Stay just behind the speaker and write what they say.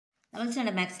11th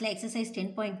standard maxல exercise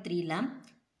 10.3ல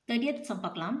 30th sum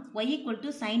பார்க்கலாம். y equal to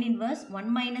sin inverse 1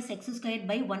 minus x squared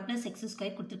by 1 plus x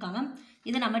squared கொடுத்திருக்காங்க.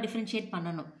 இதை நம்ம differentiate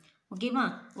பண்ணணும். ஓகேவா?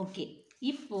 ஓகே.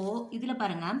 இப்போ இதில்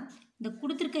பாருங்க, இந்த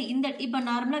கொடுத்திருக்க இந்த இப்போ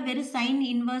நார்மலாக வெறும் sin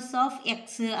inverse of x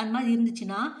அந்த மாதிரி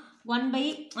இருந்துச்சுன்னா 1 by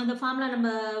அந்த ஃபார்முலா நம்ம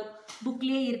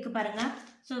புக்லேயே இருக்குது பாருங்க.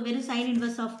 ஸோ வெறும் sin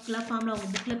inverse of ஃபார்முலா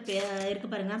உங்கள் புக்கில்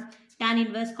இருக்குது பாருங்க. tan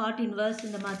inverse, cot inverse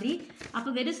இந்த மாதிரி. அப்போ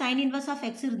வெறும் sin inverse of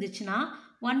x இருந்துச்சுன்னா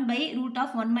 1 by root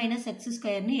of 1 minus x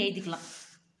squareனு எழுதிக்கலாம்.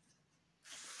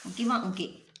 ஓகேவா? ஓகே.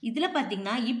 இதில்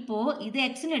பார்த்தீங்கன்னா இப்போது இது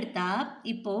எக்ஸ்ன்னு எடுத்தால்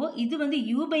இப்போது இது வந்து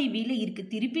u by vல இருக்குது.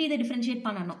 திருப்பி இதை டிஃப்ரென்ஷியேட்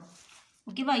பண்ணணும்.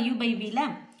 ஓகேவா? u by vல.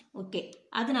 ஓகே.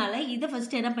 அதனால் இதை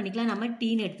ஃபஸ்ட்டு என்ன பண்ணிக்கலாம், நம்ம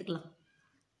டீன்னு எடுத்துக்கலாம்.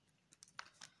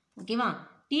 ஓகேவா?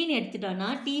 டீன்னு எடுத்துட்டோன்னா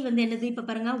டி வந்து என்னது, இப்போ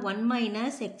பாருங்கள் 1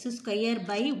 minus x square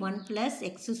by 1 plus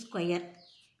x square.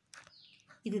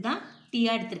 இதுதான்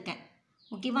டீயாக எடுத்திருக்கேன்.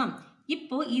 ஓகேவா?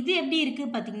 இப்போது இது எப்படி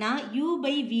இருக்குது பார்த்தீங்கன்னா u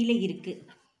by vல இருக்குது.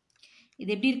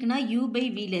 இது எப்படி இருக்குன்னா u by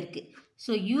vல இருக்குது.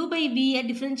 ஸோ u by vயை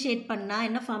டிஃப்ரென்ஷியேட் பண்ணால்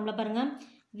என்ன ஃபார்முலா பாருங்கள்,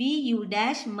 vu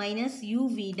dash minus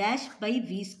uv dash by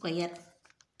v square.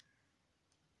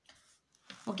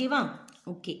 ஓகேவா?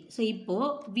 ஓகே. ஸோ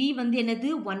இப்போது v வந்து என்னது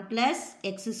 1 plus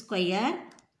x square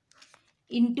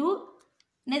இன்ட்டு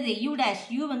என்னது u dash,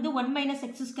 u வந்து 1 minus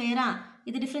x square.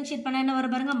 இது டிஃப்ரென்ஷியேட் பண்ணால் என்ன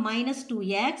வரும் பாருங்கள், minus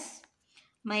 2x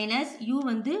மைனஸ் u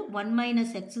வந்து 1 minus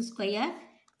x square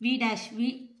v dash,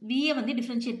 vயை வந்து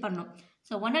டிஃப்ரென்ஷியேட் பண்ணோம்.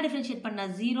 ஸோ 1 டிஃப்ரென்ஷியேட்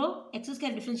பண்ணால் 0, x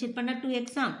square டிஃப்ரென்ஷியேட் பண்ணால் 2x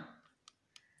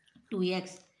 2x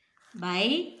by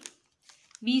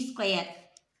v square.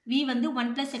 v வந்து 1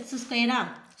 plus x square.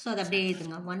 ஸோ அது அப்படியே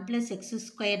எழுதுங்க, 1 plus x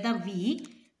square தான் v.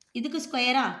 இதுக்கு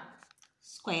ஸ்கொயரா,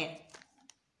 ஸ்கொயர்.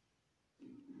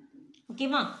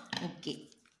 ஓகேவா? ஓகே.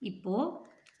 இப்போது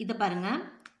இதை பாருங்கள்,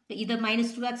 இதை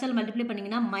மைனஸ் 2x மல்டிப்ளை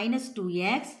பண்ணிங்கன்னா மைனஸ்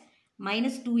 2x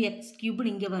மைனஸ் 2x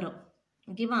கியூப்னு இங்கே வரும்.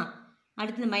 ஓகேவா?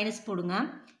 அடுத்தது மைனஸ் போடுங்க.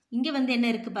 இங்கே வந்து என்ன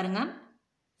இருக்குது பாருங்கள்,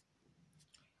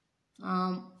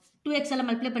 2x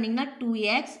மல்டிப்ளை பண்ணிங்கன்னா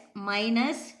 2x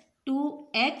மைனஸ்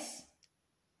 2x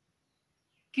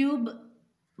கியூப்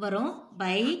வரும்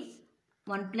by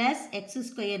 1 plus X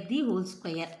square the whole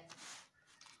square.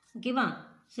 ஓகேவா?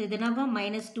 ஸோ இது என்ன,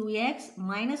 minus 2x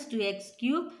minus 2x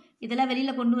cube. இதெல்லாம்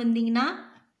வெளியில் கொண்டு வந்தீங்கன்னா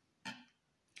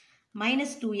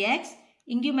minus 2x,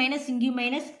 இங்கேயும்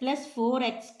minus plus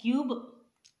 4x cube,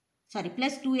 sorry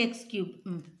plus 2x cube.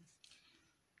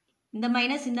 இந்த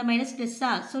minus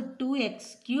ப்ளஸ்ஸா, so 2x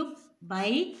cube by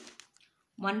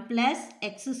 1 plus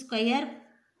X square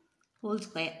whole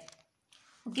square.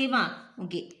 ஓகேவா?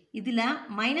 ஓகே. இதில்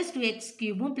minus 2x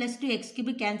கியூபும் plus 2x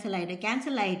cube cancel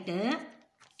ஆகிட்டு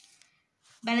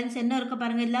balance என்ன இருக்க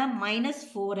பாருங்கள், இதில் minus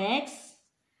 4x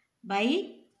by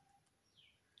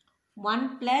 1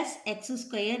 plus x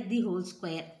square the whole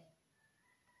square.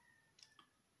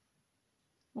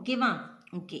 ஓகேவா?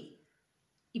 Okay.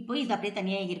 இப்போ இது அப்படியே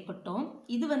தனியாக இருக்கட்டும்.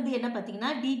 இது வந்து என்ன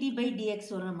பார்த்தீங்கன்னா dt by dx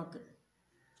வரும் நமக்கு.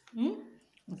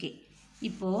 ஓகே.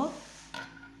 இப்போது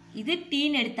இது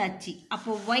டீன்னு எடுத்தாச்சு.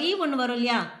 அப்போது y ஒன்று வரும்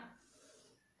இல்லையா,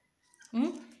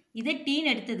 இதை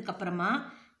டீன்னு எடுத்ததுக்கப்புறமா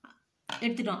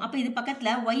எடுத்துட்டோம். அப்போ இது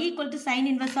பக்கத்தில் y equal to sin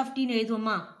inverse of t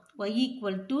எழுதுவோமா, y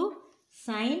equal to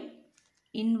sin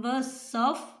inverse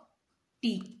of t.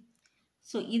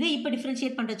 So இதை இப்போ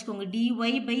டிஃப்ரென்ஷியேட் பண்ண வச்சுக்கோங்க, dy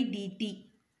by dt.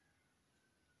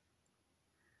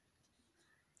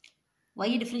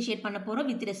 y differentiate பண்ண போகிறோம்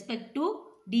வித் ரெஸ்பெக்ட் டு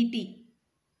dt.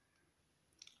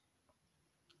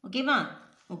 ஓகேவா?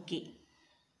 ஓகே.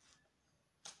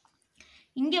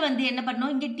 இங்கே வந்து என்ன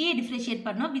பண்ணோம், இங்கே t டிஃப்ரென்ஷியேட்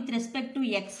பண்ணோம் வித் ரெஸ்பெக்ட் டு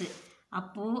x.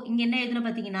 அப்போது இங்கே என்ன எழுதணும்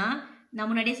பார்த்தீங்கன்னா, நான்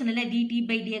முன்னாடியே சொன்னல dt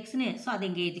by dxன்னு. ஸோ அதை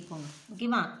இங்கே எழுதிக்கோங்க.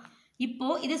 ஓகேவா?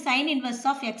 இப்போது இது sin inverse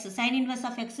of x. sin inverse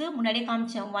of x முன்னாடியே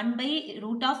காமிச்சேன், 1 by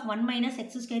root of 1 minus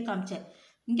x square காமிச்சேன்.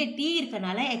 இங்கே t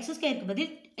இருக்கனால x ஸ்கொயருக்கு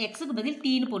பதில் xக்கு பதில்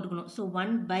tன்னு போட்டுக்கணும். So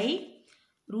 1 by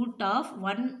root of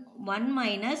 1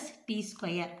 minus t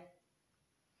square.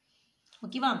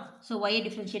 ஓகேவா? ஸோ y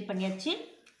டிஃப்ரென்ஷியேட் பண்ணியாச்சு,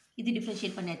 இது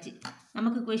டிஃப்ரென்ஷியேட் பண்ணியாச்சு.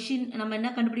 நமக்கு கொஷின் நம்ம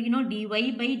என்ன கண்டுபிடிக்கணும், dy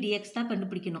by dx தான்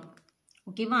கண்டுபிடிக்கணும்.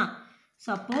 ஓகேவா? ஸோ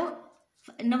அப்போது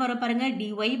என்ன வர பாருங்க, dy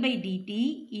by dt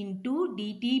into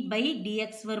dt by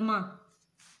dx வருமா.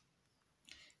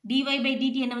 dy by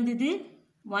dt என்ன வந்தது,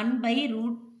 1 by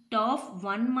root of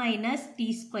 1 minus t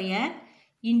square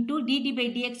into dt by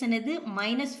dx என்னது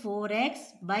minus 4x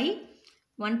by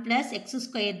 1 plus x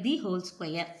square the whole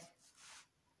square.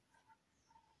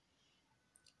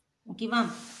 ஓகேவா?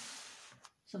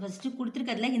 ஸோ ஃபஸ்ட்டு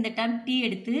கொடுத்துருக்கிறதுல இந்த term t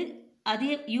எடுத்து அதே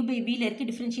u by vல இருக்கு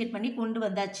differentiate பண்ணி கொண்டு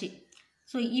வந்தாச்சு.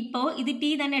 ஸோ இப்போது இது t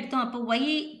தானே எடுத்தோம். அப்போ y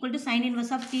equal to sin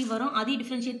inverse of t வரும், அதையும்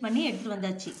டிஃப்ரென்ஷியேட் பண்ணி எடுத்துகிட்டு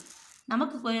வந்தாச்சு.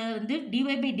 நமக்கு வந்து dy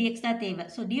by dx தான் தேவை.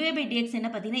 ஸோ dy by dx என்ன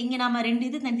பார்த்தீங்கன்னா, இங்கே நாம் ரெண்டு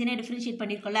இது தனித்தனியாக டிஃப்ரென்ஷியேட்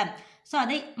பண்ணியிருக்கோம்ல. ஸோ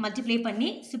அதை மல்டிப்ளை பண்ணி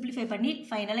சிம்பிளிஃபை பண்ணி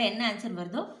ஃபைனலாக என்ன ஆன்சர்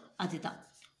வருதோ அதுதான்.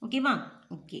 ஓகேவா?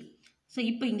 ஓகே. ஸோ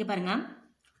இப்போ இங்கே பாருங்கள்,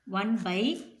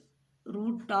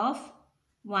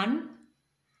 1/√(1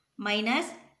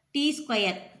 மைனஸ் டி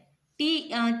ஸ்கொயர்).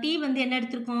 டி வந்து என்ன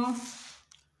எடுத்திருக்கோம்?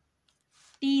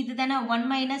 டி இது தானே, 1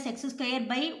 minus X square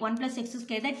by 1 plus X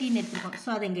square தான் டீன்னு எடுத்திருக்கோம். ஸோ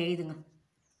அதை இங்கே எழுதுங்க.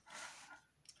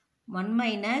 1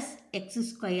 minus X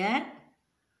square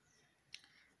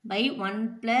by 1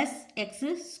 plus X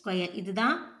square,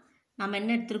 இதுதான் நம்ம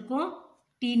என்ன எடுத்திருக்கோம்?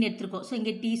 டீன்னு எடுத்திருக்கோம். ஸோ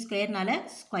இங்கே டி ஸ்கொயர்னால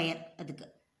ஸ்கொயர் அதுக்கு.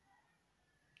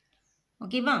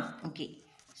 ஓகேவா? ஓகே.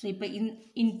 ஸோ இப்போ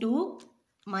into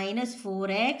minus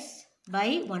 4x by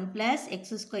 1 plus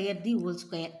X square the whole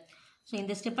square. So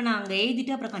இந்த ஸ்டெப்பை நான் அங்கே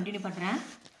எழுதிட்டு அப்புறம் கண்டினியூ பண்ணுறேன்.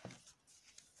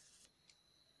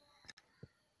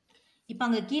 இப்போ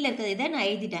அங்கே கீழே இருக்கிறது இதை நான்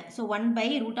எழுதிட்டேன். So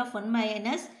 1/√(1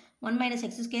 minus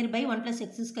X square by 1 plus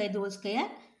X square the whole square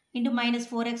into minus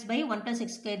 4x by 1 plus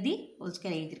X square the whole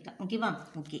square எழுதியிருக்கேன். ஓகேவா?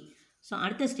 ஓகே. ஸோ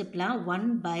அடுத்த ஸ்டெப்பில்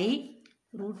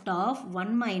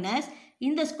 1/√(1 மைனஸ்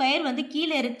இந்த ஸ்கொயர் வந்து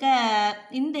கீழே இருக்க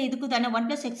இந்த இதுக்கு தானே 1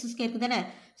 ப்ளஸ் எக்ஸ் ஸ்கொயருக்கு தானே.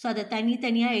 ஸோ அதை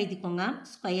தனித்தனியாக எழுதிக்கோங்க.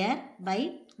 Square by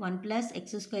 1 plus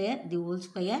X square the whole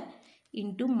square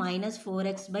into minus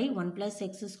 4x by 1 plus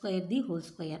X square the whole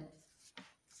square.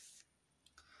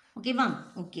 ஓகேவா?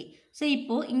 ஓகே. ஸோ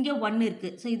இப்போது இங்கே 1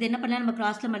 இருக்குது. ஸோ இது என்ன பண்ணலாம், நம்ம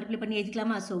கிராஸில் மல்டிப்ளை பண்ணி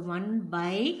எழுதிக்கலாமா? So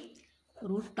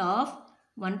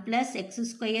 1/√(1 plus X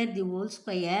square the whole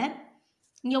square,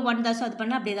 இங்கே 1 தான். ஸோ அது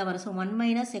பண்ணால் அப்படியே தான் வரும். So 1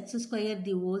 minus X square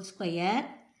the whole square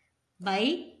by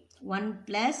 1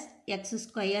 plus X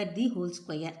square the whole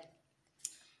square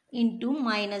into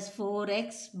minus 4x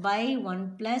by 1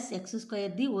 plus X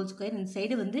square the whole square. இந்த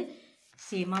side வந்து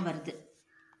சேமாக வருது.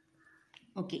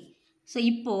 ஓகே. ஸோ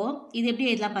இப்போது இது எப்படி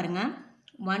எழுதலாம் பாருங்கள்.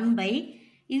 1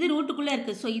 இது ரூட்டுக்குள்ளே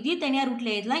இருக்குது. ஸோ இதையும் தனியாக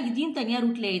ரூட்டில் எழுதலாம், இதையும் தனியாக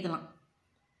ரூட்டில் எழுதலாமா?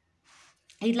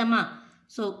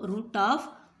 So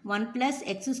 √(1 plus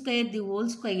X square the whole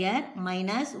square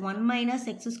minus 1 minus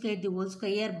X square the whole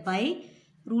square by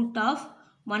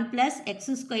 √(1 plus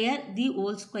X square the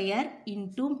whole square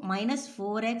into minus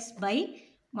 4x by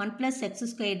 1 plus X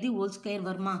square the whole square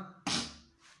வருமா?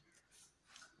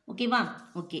 ஓகேவா?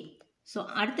 Okay. So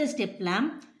அடுத்த ஸ்டெப்பில்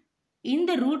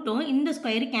இந்த ரூட்டும் இந்த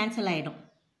square cancel ஆகிடும்.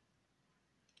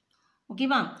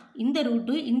 ஓகேவா? இந்த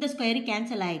route இந்த ஸ்கொயரு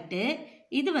கேன்சல் ஆகிட்டு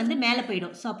இது வந்து மேலே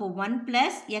போயிடும். ஸோ அப்போது 1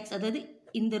 ப்ளஸ் எக்ஸ், அதாவது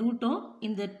இந்த ரூட்டும்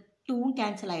இந்த 2வும்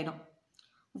கேன்சல் ஆகிடும்.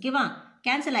 ஓகேவா?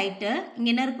 கேன்சல் ஆகிட்டு இங்கே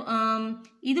என்ன இருக்கும்,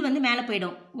 இது வந்து மேலே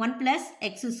போயிடும். 1 ப்ளஸ்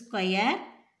எக்ஸ் ஸ்கொயர்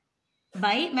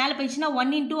பை மேலே போயிடுச்சுன்னா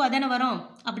 1 இன்டூ அதானே வரும்,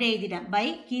 அப்படியே எழுதிட்டேன். பை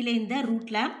கீழே இந்த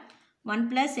ரூட்டில் 1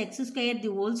 plus X square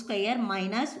the whole square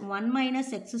minus 1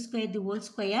 minus X square the whole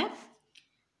square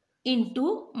into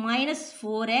minus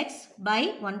 4x by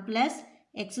 1 plus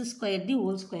X square the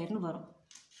whole ஸ்கொயர்னு வரும்.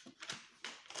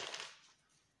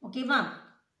 ஓகேவா?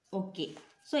 ஓகே.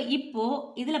 ஸோ இப்போது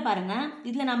இதில் பாருங்கள்,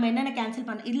 இதில் நம்ம என்னென்ன கேன்சல்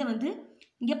பண்ண, இதில் வந்து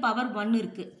இங்கே பவர் 1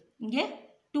 இருக்குது, இங்கே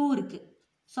 2 இருக்குது.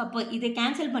 ஸோ அப்போ இதை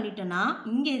கேன்சல் பண்ணிட்டோன்னா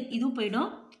இங்கே இதுவும் போயிடும்,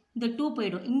 இந்த 2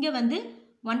 போயிடும். இங்கே வந்து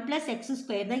 1 ப்ளஸ் எக்ஸ்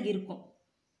ஸ்கொயர் தான் இருக்கும்.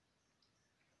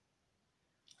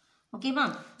 ஓகேவா?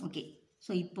 ஓகே.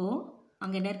 ஸோ இப்போது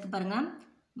அங்கே என்ன இருக்குது பாருங்கள்,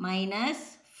 மைனஸ்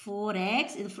 4x,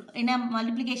 இது என்ன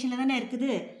மல்டிப்ளிகேஷனில் தானே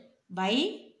இருக்குது, பை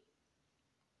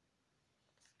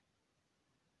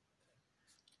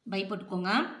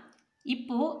போட்டுக்கோங்க.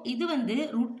 இப்போது இது வந்து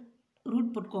ரூட்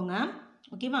போட்டுக்கோங்க.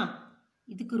 ஓகேவா?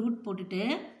 இதுக்கு ரூட் போட்டுட்டு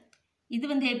இது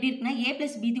வந்து எப்படி இருக்குன்னா a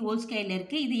plus b the whole ஸ்கொயரில்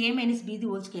இருக்குது, இது a minus b the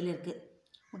whole ஸ்கொயரில் இருக்குது.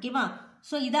 ஓகேவா?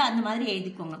 ஸோ இதை அந்த மாதிரி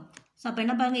எழுதிக்கோங்க. ஸோ அப்போ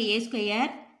என்ன பாருங்கள், a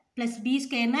square plus b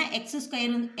ஸ்கொயர்னா X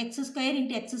square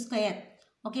into X square.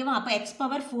 ஓகேவா? அப்போ x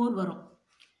பவர் 4 வரும்.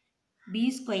 b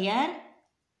ஸ்கொயர்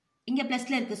இங்கே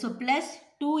ப்ளஸில் இருக்குது. ஸோ ப்ளஸ்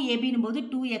 2ab போது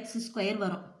 2x ஸ்கொயர்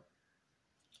வரும்.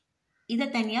 இதை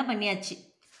தனியாக பண்ணியாச்சு.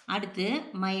 அடுத்து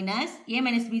minus a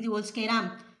minus b the whole ஸ்கொயரா.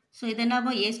 So இது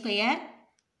என்னவோ a square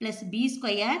plus b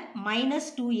square minus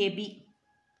 2ab.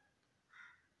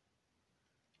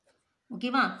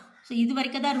 ஓகேவா? ஸோ இது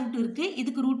வரைக்கும் தான் ரூட் இருக்குது,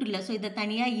 இதுக்கு ரூட் இல்லை. ஸோ இதை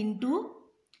தனியாக இன்டூ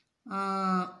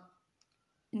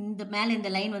இந்த மேலே இந்த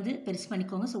லைன் வந்து பெருசு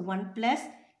பண்ணிக்கோங்க. So 1 plus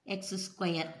X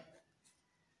square.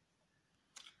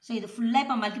 So இது ஃபுல்லாக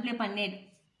இப்போ மல்டிப்ளை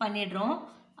பண்ணிடுறோம்.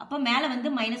 அப்போ மேலே வந்து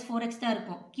மைனஸ் 4x தான்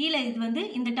இருக்கும், கீழே இது வந்து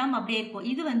இந்த டேர்ம் அப்படியே இருக்கும்.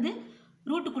 இது வந்து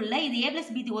ரூட்டுக்குள்ளே இது a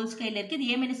plus b the whole ஸ்கொயரில் இருக்குது, இது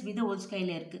a minus b the whole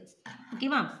ஸ்கொயரில் இருக்குது.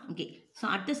 ஓகேவா? ஓகே. ஸோ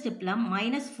அடுத்த ஸ்டெப்பில்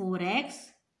மைனஸ் 4x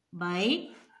பை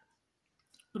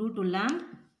ரூட் உள்ள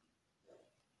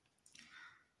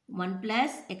 1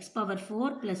 plus X power 4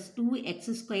 plus 2x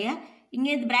square.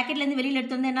 இங்கே இந்த ப்ராக்கெட்லேருந்து வெளியில்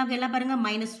எடுத்து வந்து என்ன எல்லாம் பாருங்கள்,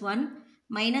 -1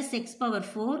 minus X power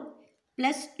 4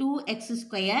 plus 2x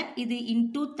square. இது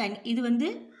இன்டூ இது வந்து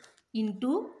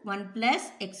இன்டூ 1 ப்ளஸ்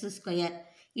எக்ஸ் ஸ்கொயர்.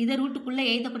 இதை ரூட்டுக்குள்ளே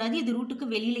எழுதக்கூடாது, இது ரூட்டுக்கு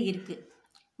வெளியில் இருக்குது.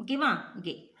 ஓகேவா?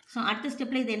 ஓகே. ஸோ அடுத்த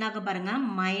ஸ்டெப்பில் இது என்ன ஆக பாருங்கள்,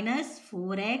 மைனஸ்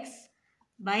 4x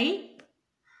பை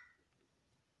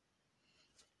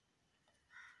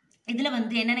இதில்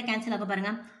வந்து என்னென்ன கேன்சல் ஆக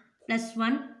பாருங்கள்,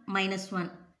 +1 -1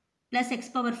 plus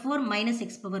x⁴ minus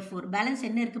x⁴. Balance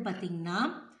என்ன இருக்குது பார்த்தீங்கன்னா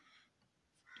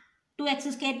 2x²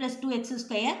 + 2x²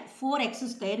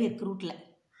 4x² இருக்குது ரூட்டில்.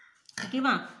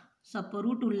 ஓகேவா? ஸோ அப்போ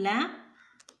ரூட் உள்ள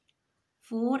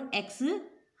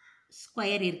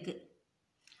 4x² இருக்குது.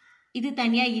 இது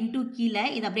தனியாக இன்டூ கீழே,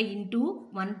 இது அப்படியே இன்டூ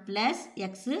 1 +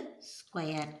 x².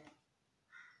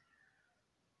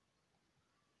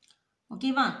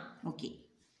 ஓகேவா? ஓகே.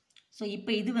 ஸோ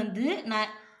இப்போ இது வந்து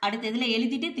நான் அடுத்த இதில்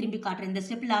எழுதிட்டு திரும்பி காட்டுறேன். இந்த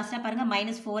ஸ்டெப் லாஸ்ட்டாக பாருங்கள்,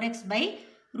 -4x பை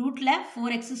ரூட்டில்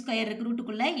 4x² இருக்குது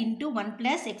ரூட்டுக்குள்ளே இன்டூ 1 +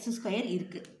 x²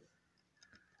 இருக்குது.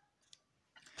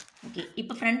 ஓகே.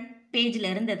 இப்போ ஃப்ரண்ட்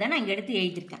பேஜில் இருந்ததை நான் இங்கே எடுத்து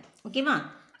எழுதியிருக்கேன். ஓகேவா?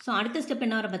 ஸோ அடுத்த ஸ்டெப்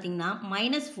என்ன வரும் பார்த்தீங்கன்னா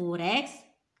 -4x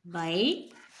பை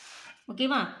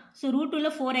ஓகேவா? ஸோ ரூட்டுள்ள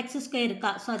 4x² இருக்கா?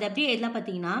 ஸோ அது அப்படியே எழுதலாம்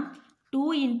பார்த்தீங்கன்னா 2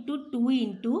 × 2 ×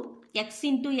 x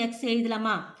 × x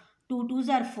எழுதலாமா? 2 2s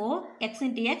are 4, x ×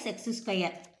 x x²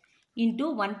 into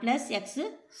 1 + x².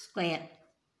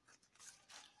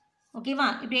 ஓகேவா?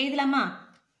 இப்படி எழுதலாமா?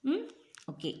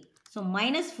 ஓகே. ஸோ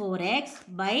 -4x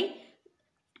பை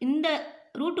இந்த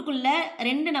ரூட்டுக்குள்ளே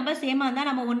 2 நம்பர் சேமாக இருந்தால்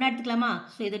நம்ம ஒன்றா எடுத்துக்கலாமா?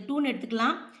 ஸோ இதை 2ன்னு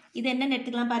எடுத்துக்கலாம், இது என்னென்னு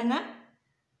எடுத்துக்கலாம் பாருங்கள்,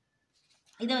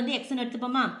 இதை வந்து xன்னு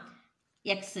எடுத்துப்போமா?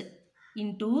 x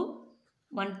into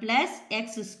 1 +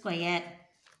 x².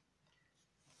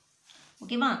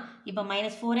 ஓகேவா? இப்போ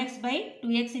 -4x by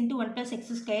 2x into 1 +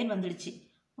 x² வந்துடுச்சு.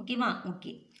 ஓகேவா?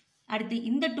 ஓகே. அடுத்து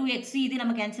இந்த 2x இது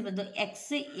நம்ம கேன்சல் பண்ணுறோம்,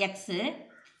 x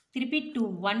திருப்பி 2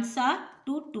 1s are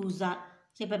 2 2s are.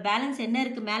 So இப்போ பேலன்ஸ் என்ன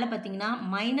இருக்குது மேலே பார்த்தீங்கன்னா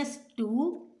 -2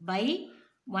 பை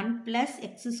 1 +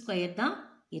 x² தான்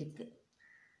இருக்குது.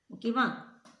 ஓகேவா?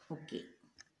 ஓகே.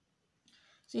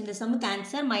 ஸோ இந்த சம்முக்கு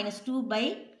ஆன்சர் -2 பை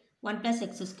 1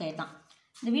 + x² தான்.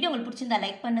 இந்த வீடியோ உங்களுக்கு பிடிச்சிருந்தா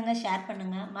லைக் பண்ணுங்கள், ஷேர்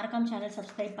பண்ணுங்கள், மறக்காம சேனல்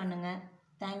சப்ஸ்கிரைப் பண்ணுங்கள்.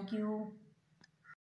 தேங்க்யூ.